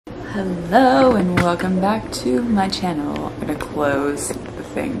Hello and welcome back to my channel. I'm gonna close the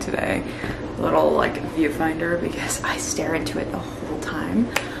thing today, a little like viewfinder, because I stare into it the whole time.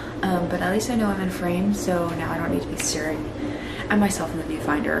 But at least I know I'm in frame, so now I don't need to be staring at myself in the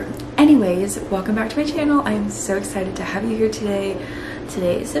viewfinder. Anyways, welcome back to my channel. I am so excited to have you here today.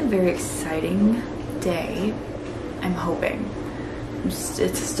 Today is a very exciting day. I'm hoping.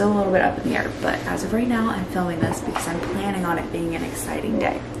 It's still a little bit up in the air, but as of right now, I'm filming this because I'm planning on it being an exciting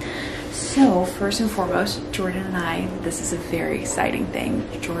day. So first and foremost, Jordan and I, this is a very exciting thing.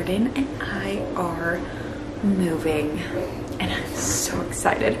 Jordan and I are moving and I'm so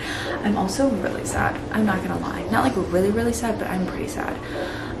excited. I'm also really sad. I'm not gonna lie. Not like really sad, but I'm pretty sad.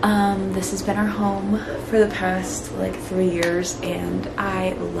 This has been our home for the past like 3 years and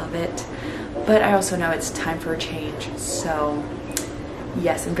I love it. But I also know it's time for a change. So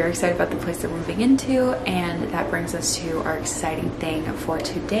yes, I'm very excited about the place that we're moving into, and that brings us to our exciting thing for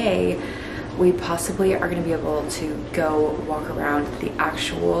today. We possibly are going to be able to go walk around the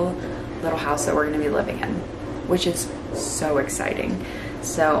actual little house that we're going to be living in, which is so exciting.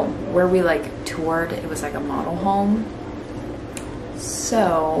 So where we like toured, it was like a model home.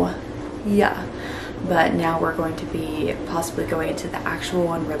 So yeah, but now we're going to be possibly going into the actual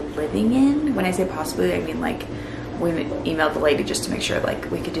one we're living in. When I say possibly, I mean like we emailed the lady just to make sure like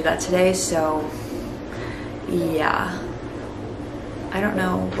we could do that today. So yeah, I don't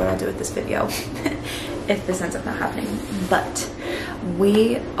know what I'll do with this video if this ends up not happening, but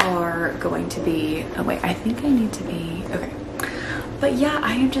we are going to be, oh wait, I think I need to be, okay. But yeah,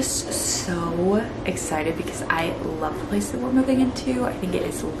 I am just so excited because I love the place that we're moving into. I think it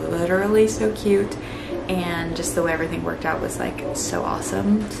is literally so cute, and just the way everything worked out was like so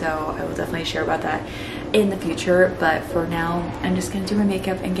awesome. So I will definitely share about that in the future, but for now I'm just gonna do my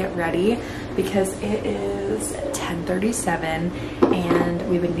makeup and get ready because it is 10:37 and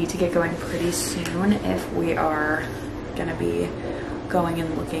we would need to get going pretty soon if we are gonna be going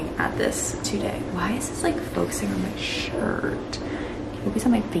and looking at this today. Why is this like focusing on my shirt? Can you focus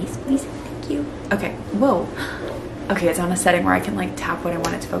on my face, please? Thank you. Okay, whoa. Okay, it's on a setting where I can like tap what I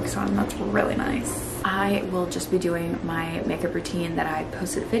want it to focus on. That's really nice. I will just be doing my makeup routine that I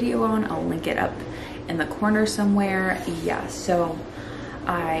posted a video on. I'll link it up in the corner somewhere. Yeah, so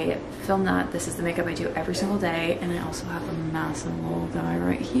I filmed that. This is the makeup I do every single day, and I also have a massive little guy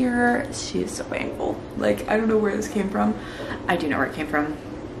right here. She's so painful. Like, I don't know where this came from. I do know where it came from.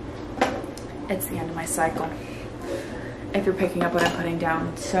 It's the end of my cycle, if you're picking up what I'm putting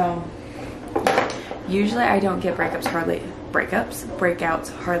down. So usually I don't get breakouts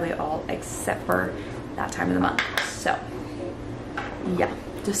hardly all, except for that time of the month. So yeah,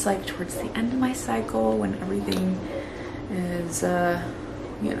 just like towards the end of my cycle when everything is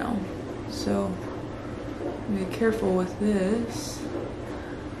you know, so be careful with this.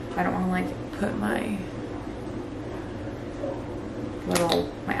 I don't want to like put my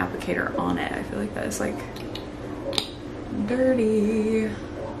applicator on it. I feel like that is like dirty.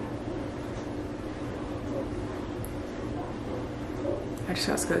 I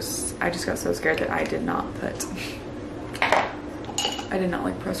just got so scared that I did not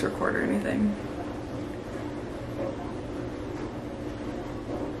like press record or anything.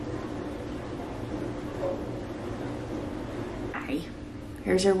 Hi.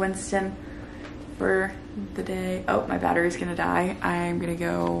 Here's your Winston for the day. Oh, my battery's gonna die. I'm gonna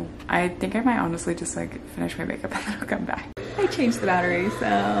go, I think I might honestly just like finish my makeup and then I'll come back. I changed the battery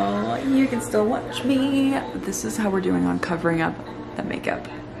so you can still watch me. This is how we're doing on covering up the makeup.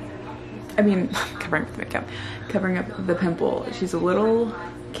 I mean, covering up the makeup, covering up the pimple. She's a little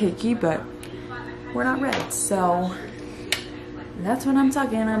cakey, but we're not red, so that's what I'm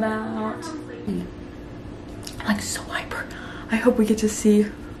talking about. I'm like so hyper. I hope we get to see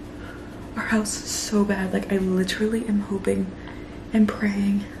our house so bad. Like, I literally am hoping and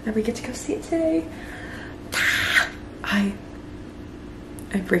praying that we get to go see it today. I'm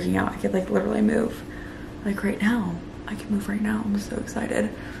freaking out. I could like literally move like right now. I can move right now. I'm so excited.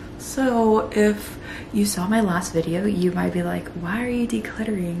 So if you saw my last video, you might be like, why are you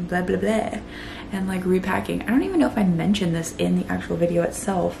decluttering blah blah blah and like repacking? I don't even know if I mentioned this in the actual video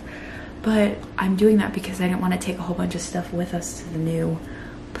itself, but I'm doing that because I didn't want to take a whole bunch of stuff with us to the new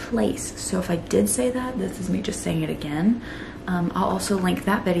place. So if I did say that, this is me just saying it again. I'll also link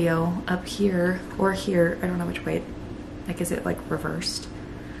that video up here or here. I don't know which way, like, is it like reversed?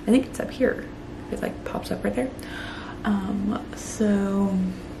 I think it's up here. It like pops up right there. So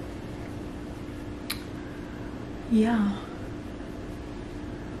yeah,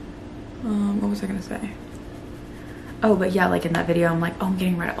 what was I gonna say? Oh, but yeah, like in that video I'm like, oh, I'm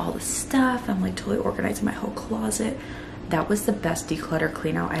getting rid of all the stuff. I'm like totally organizing my whole closet. that was the best declutter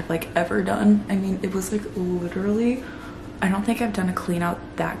clean out I've like ever done. I mean, it was like literally, I don't think I've done a clean out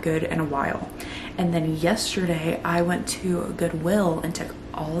that good in a while. And then yesterday I went to Goodwill and took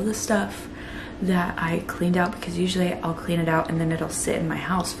all of the stuff that I cleaned out, because usually I'll clean it out and then it'll sit in my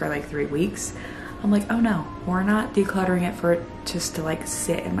house for like 3 weeks. I'm like, oh no, we're not decluttering it for it just to like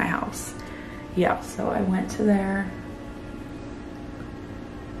sit in my house. Yeah, so I went to there.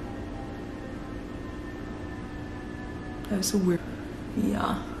 That was so weird.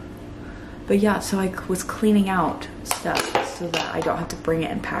 Yeah. But yeah, so I was cleaning out stuff so that I don't have to bring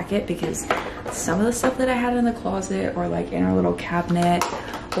it and pack it, because some of the stuff that I had in the closet or like in our little cabinet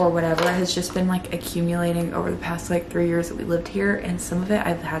or whatever has just been like accumulating over the past like 3 years that we lived here, and some of it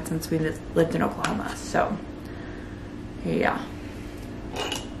I've had since we lived in Oklahoma. So yeah,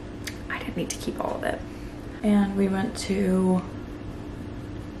 I didn't need to keep all of it. And we went to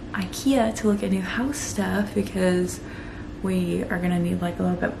IKEA to look at new house stuff, because we are gonna need like a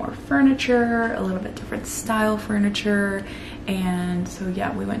little bit more furniture, a little bit different style furniture. And so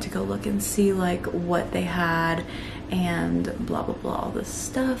yeah, we went to go look and see like what they had and blah blah blah, all this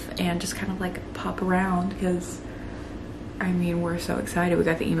stuff, and just kind of like pop around, because I mean, we're so excited. We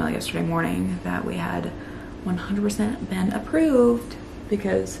got the email yesterday morning that we had 100% been approved,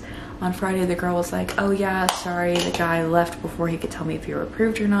 because on Friday the girl was like, oh yeah, sorry, the guy left before he could tell me if you were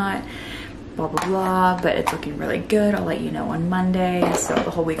approved or not, blah blah blah, but it's looking really good, I'll let you know on Monday. So the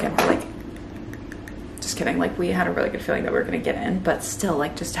whole weekend we're like, just kidding, like we had a really good feeling that we were gonna get in, but still,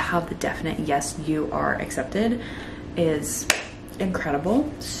 like, just to have the definite yes, you are accepted is incredible.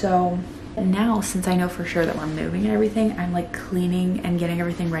 So now, since I know for sure that we're moving and everything, I'm like cleaning and getting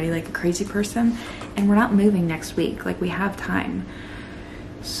everything ready like a crazy person, and we're not moving next week, like we have time.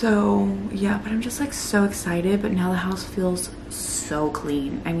 So yeah, but I'm just like so excited. But now the house feels so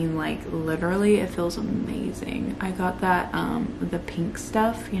clean. I mean, like literally it feels amazing. I got that the pink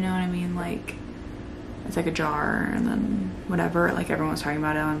stuff, you know what I mean, like it's like a jar and then whatever, like everyone was talking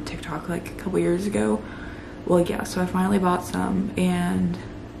about it on TikTok like a couple years ago. Well yeah, so I finally bought some, and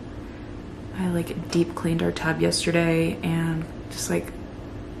I like deep cleaned our tub yesterday and just like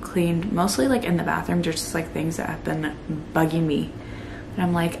cleaned mostly like in the bathroom, just like things that have been bugging me. And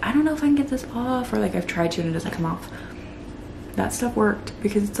I'm like, I don't know if I can get this off, or like I've tried to and it doesn't come off. That stuff worked,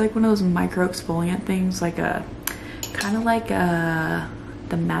 because it's like one of those micro exfoliant things, like a kind of like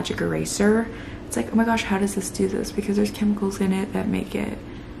the magic eraser. It's like, oh my gosh, how does this do this? Because there's chemicals in it that make it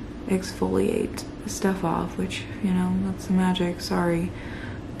exfoliate the stuff off, which, you know, that's the magic, sorry.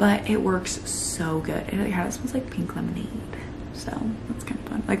 But it works so good. And it kind of smells like pink lemonade. So that's kind of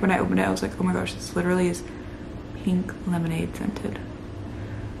fun. Like when I opened it, I was like, oh my gosh, this literally is pink lemonade scented.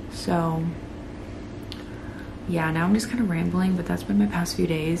 So yeah, now I'm just kind of rambling, but that's been my past few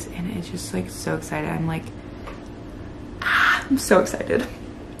days, and it's just like so excited. I'm like, I'm so excited.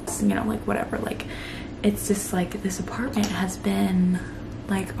 It's, you know, like whatever, like it's just like this apartment has been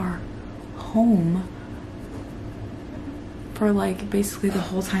like our home for like basically the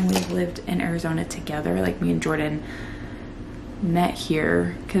whole time we've lived in Arizona together. Like me and Jordan met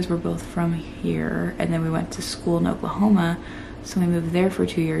here because we're both from here, and then we went to school in Oklahoma, so we moved there for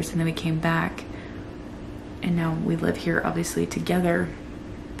 2 years, and then we came back, and now we live here obviously together.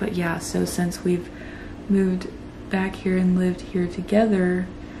 But yeah, so since we've moved back here and lived here together,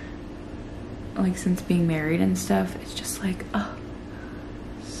 like since being married and stuff, it's just like, oh,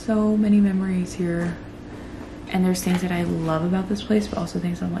 so many memories here. And there's things that I love about this place, but also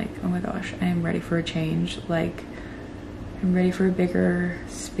things I'm like, oh my gosh, I am ready for a change. Like I'm ready for a bigger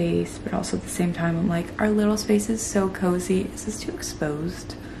space, but also at the same time I'm like, our little space is so cozy. Is this too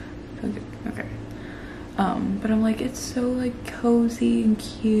exposed? Okay. But I'm like, it's so like cozy and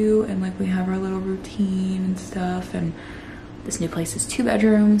cute, and like we have our little routine and stuff, and this new place is 2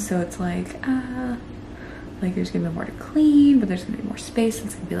 bedrooms, so it's like like there's gonna be more to clean, but there's gonna be more space.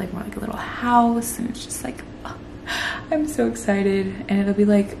 It's gonna be like more like a little house, and it's just like, oh, I'm so excited. And it'll be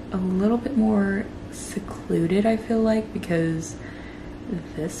like a little bit more secluded, I feel like, because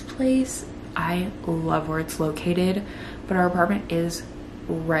this place, I love where it's located, but our apartment is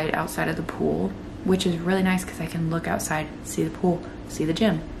right outside of the pool, which is really nice because I can look outside, see the pool, see the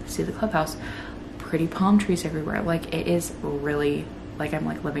gym, see the clubhouse, pretty palm trees everywhere. Like it is really like I'm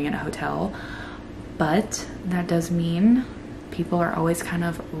like living in a hotel. But that does mean people are always kind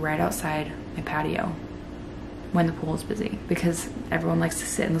of right outside my patio when the pool is busy, because everyone likes to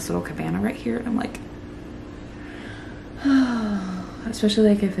sit in this little cabana right here, and I'm like, especially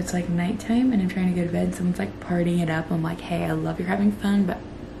like if it's like nighttime and I'm trying to go to bed, someone's like partying it up, I'm like, hey, I love you're having fun, but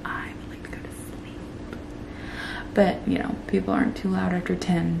I would like to go to sleep. But you know, people aren't too loud after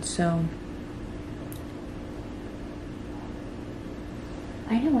 10, so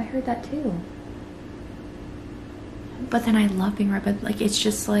I know, I heard that too. But then I love being right, but like it's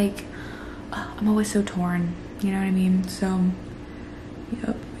just like I'm always so torn, you know what I mean? So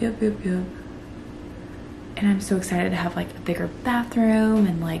yep. And I'm so excited to have like a bigger bathroom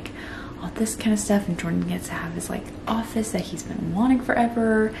and like all this kind of stuff, and Jordan gets to have his like office that he's been wanting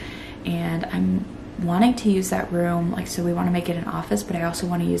forever, and I'm wanting to use that room, like, so we want to make it an office, but I also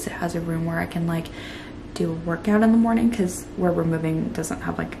want to use it as a room where I can like do a workout in the morning, because where we're moving doesn't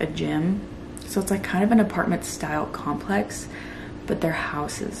have like a gym, so it's like kind of an apartment style complex, but they're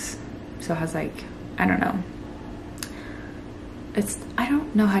houses, so it has like, I don't know, I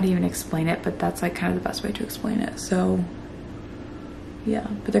don't know how to even explain it, but that's like kind of the best way to explain it. So yeah,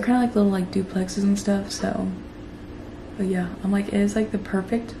 but they're kind of like little like duplexes and stuff, so but yeah, I'm like, it is like the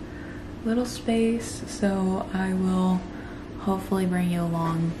perfect little space, so I will hopefully bring you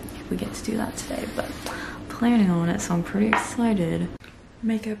along if we get to do that today, but I'm planning on it, so I'm pretty excited.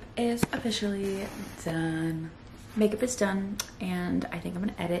 Makeup is officially done. Makeup is done, and I think I'm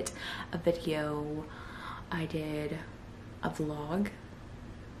gonna edit a video. I did a vlog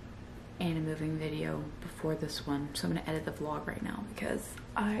and a moving video before this one, so I'm gonna edit the vlog right now because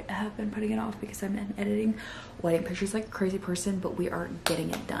I have been putting it off because I'm editing wedding pictures like a crazy person, but we are getting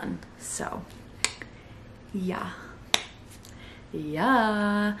it done. So yeah,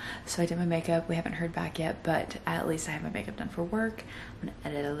 so I did my makeup. We haven't heard back yet, but at least I have my makeup done for work. I'm gonna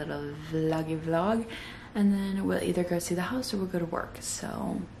edit a little vloggy vlog, and then we'll either go see the house or we'll go to work,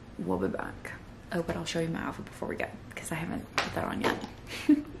 so we'll be back. Oh, but I'll show you my outfit before we go because I haven't put that on yet.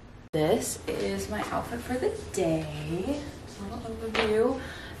 This is my outfit for the day. A little overview.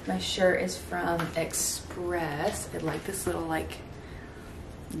 My shirt is from Express. I like this little like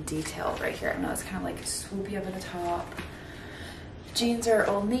detail right here. I know it's kind of like swoopy up at the top. Jeans are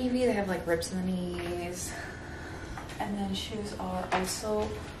Old Navy. They have like rips in the knees. And then shoes are also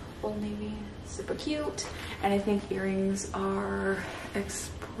Old Navy. Super cute. And I think earrings are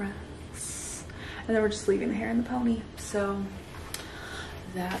Express. And then we're just leaving the hair in the pony. So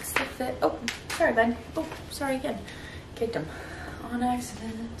that's the fit. Oh, sorry, Ben. Oh, sorry again. Kicked him on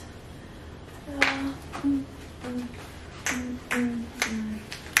accident.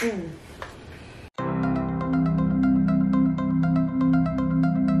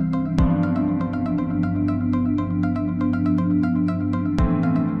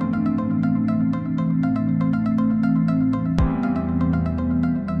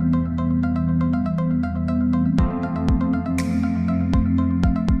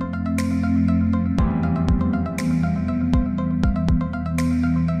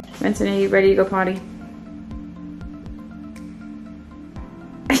 Vincent, are you ready to go potty?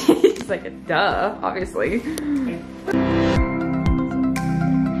 He's like, duh, obviously.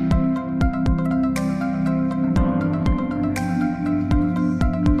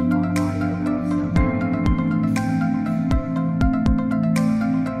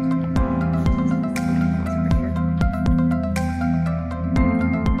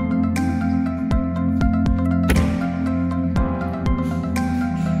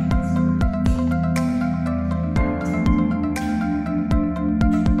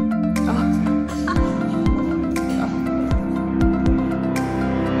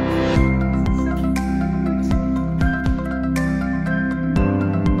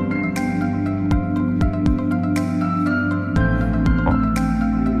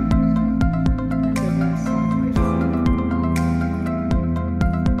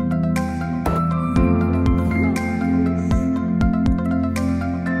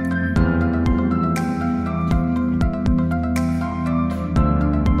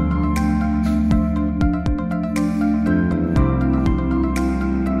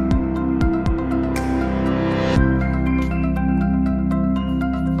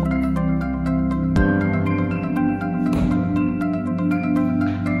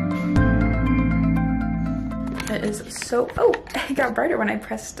 So, oh, it got brighter when I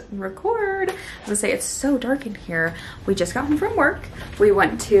pressed record. I was gonna say, it's so dark in here. We just got home from work. We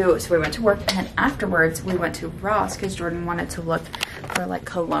went to work, and then afterwards we went to Ross because Jordan wanted to look for like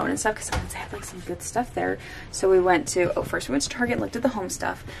cologne and stuff because sometimes they have like some good stuff there. So we went to, first we went to Target, looked at the home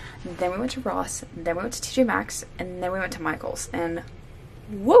stuff, and then we went to Ross, and then we went to TJ Maxx, and then we went to Michael's, and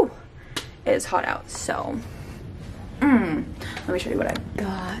whoa, it is hot out. So, let me show you what I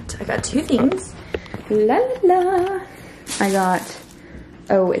got. I got two things. La la la. I got,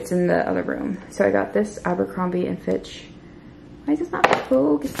 oh, it's in the other room. So I got this Abercrombie and Fitch. Why is this not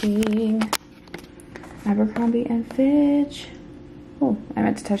focusing? Abercrombie and Fitch. Oh, I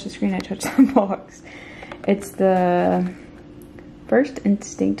meant to touch the screen. I touched the box. It's the First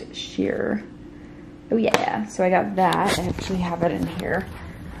Instinct Sheer. Oh yeah, so I got that. I actually have it in here.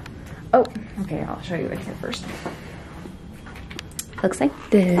 Oh, okay, I'll show you what here first. Looks like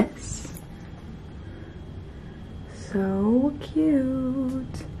this. So cute.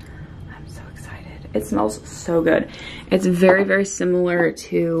 I'm so excited. It smells so good. It's very, very similar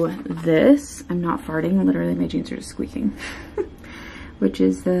to this. I'm not farting, literally my jeans are just squeaking. Which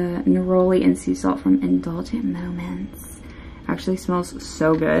is the neroli and sea salt from Indulgent Moments. Actually smells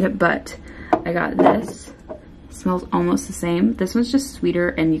so good, but I got this. It smells almost the same. This one's just sweeter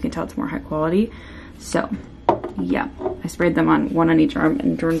and you can tell it's more high quality. So yeah, I sprayed them on one on each arm,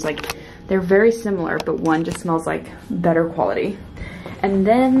 and Jordan's like, they're very similar, but one just smells like better quality. And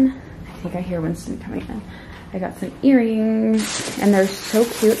then I think I hear Winston coming in. I got some earrings and they're so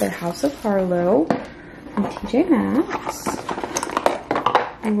cute. They're House of Harlow from TJ Maxx.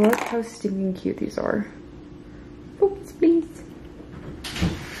 And look how stinking cute these are. Oops, please.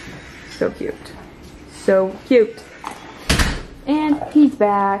 So cute. So cute. And he's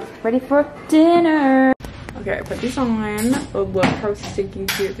back, ready for dinner. Okay, I put these on. Oh, look how stinking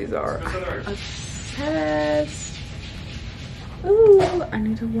cute these are. Obsessed. Ooh, I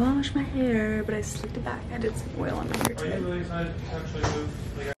need to wash my hair, but I slicked it back. I did some oil on my hair today. Are you really excited to actually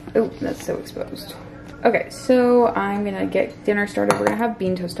move? Oh, that's so exposed. Okay, so I'm gonna get dinner started. We're gonna have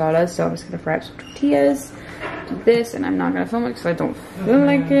bean tostadas, so I'm just gonna fry up some tortillas, do this, and I'm not gonna film it because I don't feel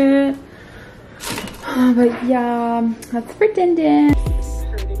like it. But yeah, that's for Din Din.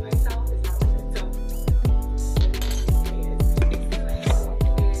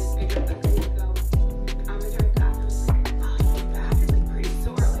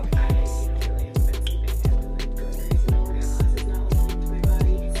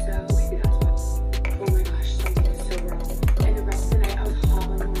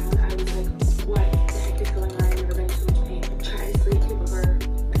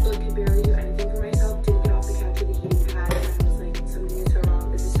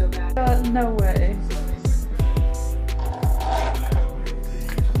 No way.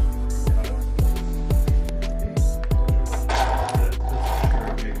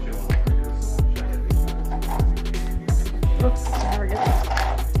 Oops, never get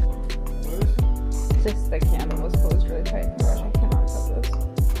that. Just the candle was closed really tight. Gosh, I cannot cut this.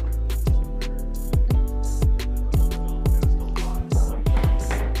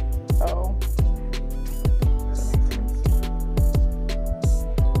 Oh.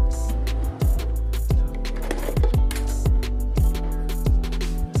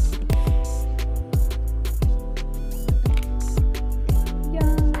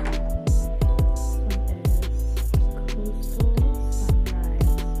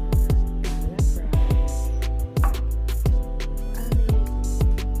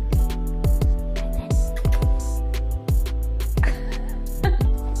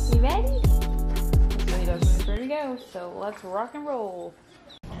 So let's rock and roll.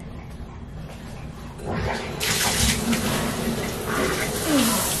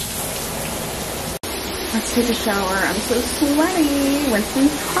 Let's take a shower. I'm so sweaty.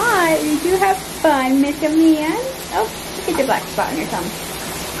 Winston's hot. Did you have fun, Mr. Man? Oh, look at your black spot on your tongue.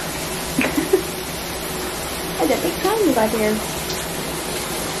 Oh, that big tongue you got here.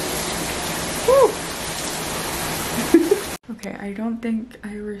 Woo. Okay, I don't think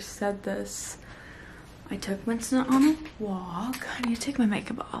I ever said this. I took Winston on a walk. I need to take my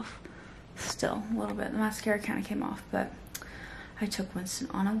makeup off. Still, a little bit. The mascara kind of came off, but I took Winston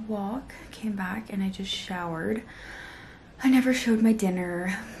on a walk, came back, and I just showered. I never showed my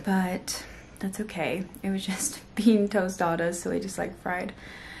dinner, but that's okay. It was just bean tostadas, so I just like fried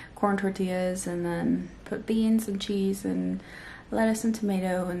corn tortillas and then put beans and cheese and lettuce and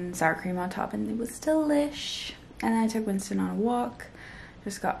tomato and sour cream on top, and it was delish. And then I took Winston on a walk.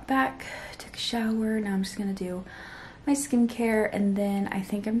 Just got back, took a shower. Now I'm just gonna do my skincare, and then I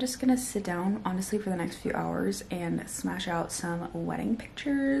think I'm just gonna sit down, honestly, for the next few hours and smash out some wedding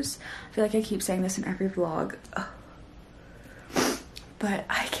pictures. I feel like I keep saying this in every vlog. Ugh. But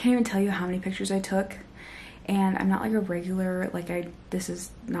I can't even tell you how many pictures I took. And I'm not like a regular, like this is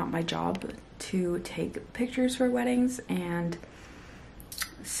not my job to take pictures for weddings. And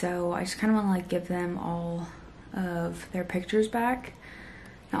so I just kind of want to like give them all of their pictures back.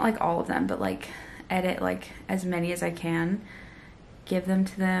 Not like all of them, but like edit like as many as I can, give them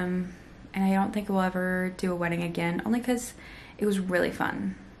to them. And I don't think we'll ever do a wedding again, only because it was really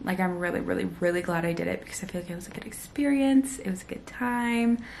fun. Like I'm really glad I did it, because I feel like it was a good experience. It was a good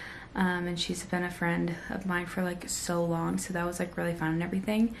time. And she's been a friend of mine for like so long, so that was like really fun and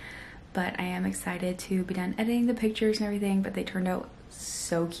everything. But I am excited to be done editing the pictures and everything, but they turned out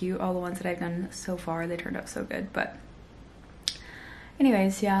so cute. All the ones that I've done so far, they turned out so good. But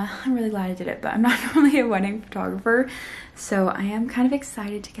Anyways, yeah, I'm really glad I did it, but I'm not normally a wedding photographer, so I am kind of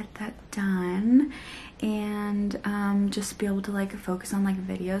excited to get that done and just be able to like focus on like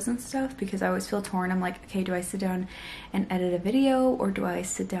videos and stuff, because I always feel torn. I'm like, okay, do I sit down and edit a video, or do I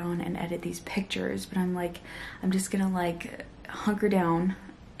sit down and edit these pictures? But I'm like, I'm just gonna like hunker down,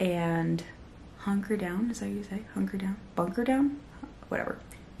 is that what you say? Hunker down? Bunker down? Whatever.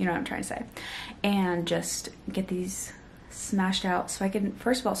 You know what I'm trying to say. And just get these smashed out so I can,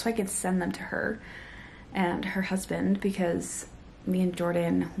 first of all, so I can send them to her and her husband, because me and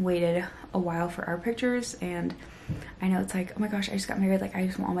Jordan waited a while for our pictures, and I know it's like, oh my gosh, I just got married, like I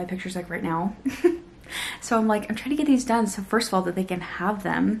just want all my pictures like right now. So I'm like, I'm trying to get these done, so first of all that they can have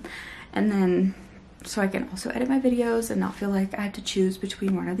them, and then so I can also edit my videos and not feel like I have to choose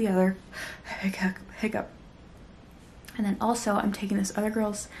between one or the other. Hiccup. And then also I'm taking this other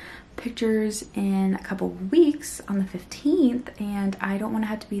girl's pictures in a couple weeks on the 15th, and I don't want to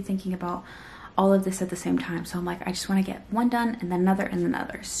have to be thinking about all of this at the same time. So I'm like, I just want to get one done and then another and then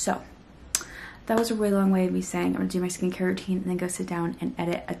another. So that was a really long way of me saying I'm gonna do my skincare routine and then go sit down and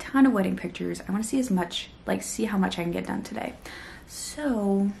edit a ton of wedding pictures. I want to see as much, like see how much I can get done today.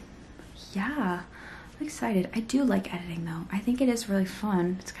 So yeah, I'm excited. I do like editing though. I think it is really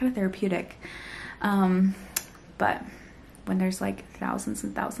fun. It's kind of therapeutic. But when there's like thousands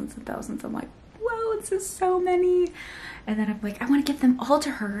and thousands and thousands, I'm like, whoa, this is so many. And then I'm like, I want to give them all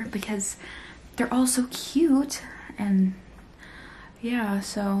to her because they're all so cute. And yeah,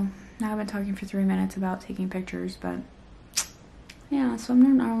 so now I've been talking for 3 minutes about taking pictures, but yeah, so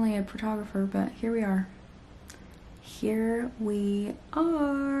I'm not only a photographer, but here we are. Here we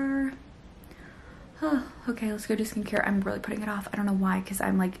are. Oh, okay, let's go do skincare. I'm really putting it off. I don't know why, because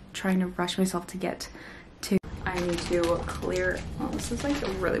I'm like trying to rush myself to get to. I need to clear, oh, this is like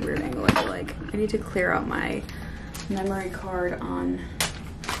a really weird angle, I feel like. I need to clear out my memory card on,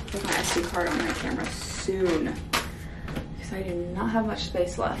 with my SD card on my camera soon, because I do not have much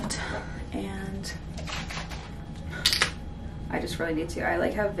space left, and I just really need to. I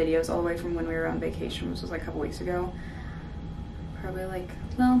like have videos all the way from when we were on vacation, which was like a couple weeks ago. Probably like,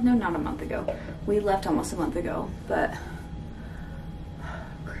 well, no, not a month ago. We left almost a month ago, but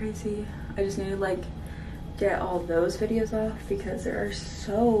crazy. I just need to like get all those videos off because there are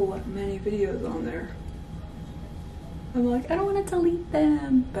so many videos on there. I'm like, I don't want to delete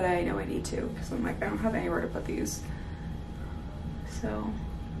them, but I know I need to, because I'm like, I don't have anywhere to put these. So,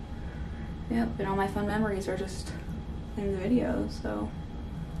 yep, and all my fun memories are just in the videos, so.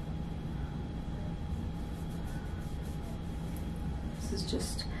 This is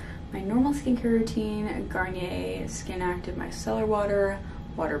just my normal skincare routine. Garnier Skin Active Micellar Water.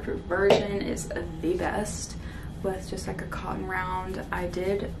 Waterproof version is the best, with just like a cotton round. I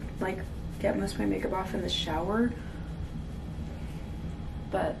did like get most of my makeup off in the shower,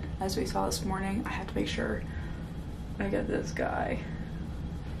 but as we saw this morning, I have to make sure I get this guy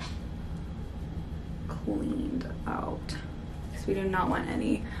cleaned out, because we do not want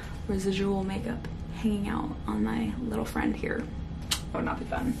any residual makeup hanging out on my little friend here. That would not be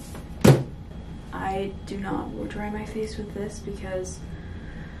fun. I do not dry my face with this because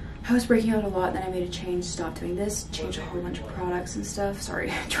I was breaking out a lot, then I made a change, stopped doing this, changed a whole bunch of products and stuff.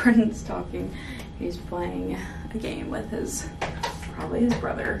 Sorry, Jordan's talking. He's playing a game with probably his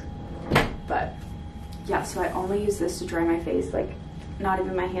brother. But yeah, so I only use this to dry my face, like not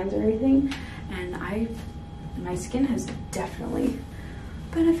even my hands or anything. And my skin has definitely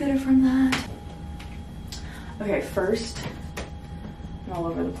benefited from that. Okay, first, I'm all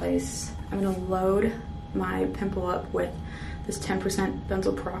over the place. I'm gonna load my pimple up with this 10%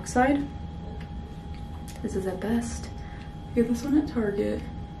 benzoyl peroxide. This is at best. I get this one at Target,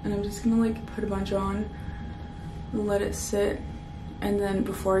 and I'm just gonna like put a bunch on and let it sit. And then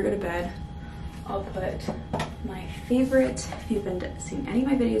before I go to bed, I'll put my favorite, if you've been seeing any of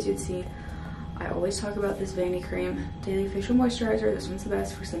my videos, you'd see I always talk about this Vanity Cream Daily Facial Moisturizer. This one's the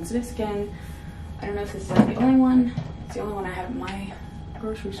best for sensitive skin. I don't know if this is like the only one. It's the only one I have in my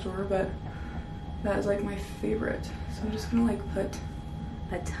grocery store, but that is like my favorite. So I'm just gonna like put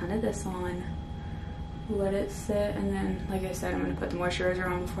a ton of this on, let it sit, and then like I said, I'm gonna put the moisturizer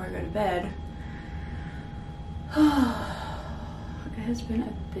on before I go to bed. It has been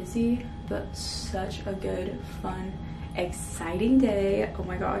a busy but such a good, fun, exciting day. Oh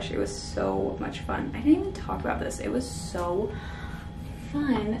my gosh, it was so much fun. I didn't even talk about this. It was so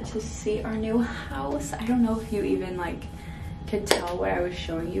fun to see our new house. I don't know if you even like could tell what I was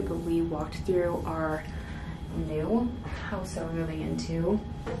showing you, but we walked through our new house that we're moving into,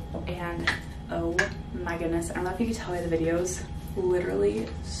 and oh my goodness, I don't know if you could tell by the videos, literally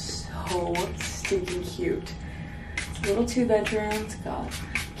so stinking cute. little 2-bedroom. It's got a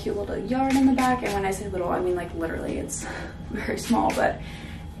cute little yard in the back. And when I say little, I mean like literally it's very small, but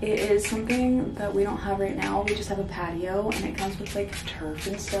it is something that we don't have right now. We just have a patio and it comes with like turf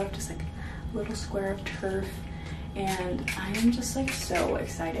and stuff, just like a little square of turf. And I am just like so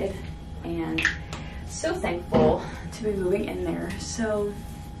excited and so thankful to be moving in there. So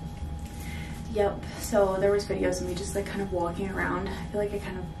yep, so there was videos of me just like kind of walking around. I feel like I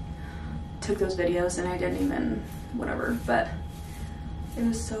kind of took those videos and I didn't even whatever, but it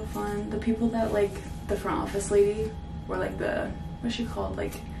was so fun. The people that like the front office lady or like the, what's she called,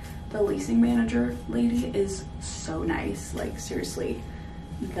 like the leasing manager lady is so nice, like seriously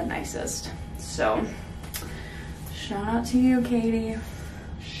the nicest. So shout out to you, Katie.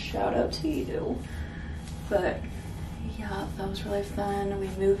 Shout out to you. But yeah, that was really fun. We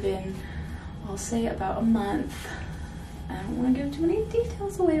moved in, I'll say about a month. I don't want to give too many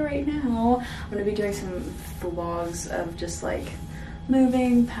details away right now. I'm going to be doing some vlogs of just like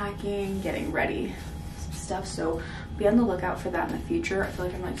moving, packing, getting ready, some stuff. So be on the lookout for that in the future. I feel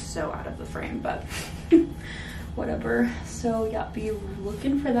like I'm like so out of the frame, but whatever. So yeah, be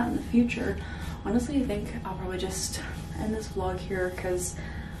looking for that in the future. Honestly, I think I'll probably just end this vlog here because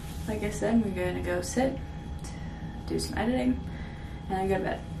like I said, we're going to go sit, do some editing, and then go to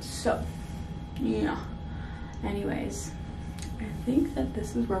bed. So yeah, anyways, I think that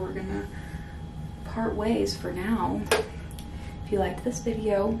this is where we're gonna part ways for now. If you liked this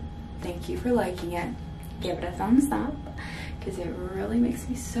video, thank you for liking it. Give it a thumbs up because it really makes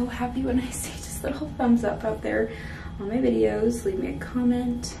me so happy when I see just little thumbs up out there on my videos. Leave me a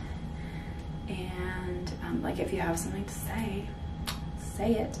comment, and like if you have something to say,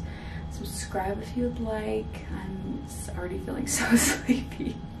 say it. Subscribe if you'd like. I'm already feeling so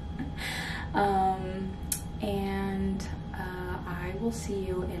sleepy. And I will see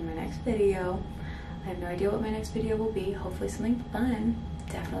you in my next video. I have no idea what my next video will be. Hopefully something fun.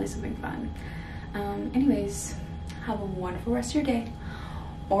 Definitely something fun. Anyways, have a wonderful rest of your day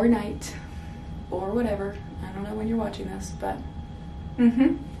or night or whatever. I don't know when you're watching this, but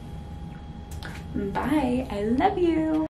bye. I love you.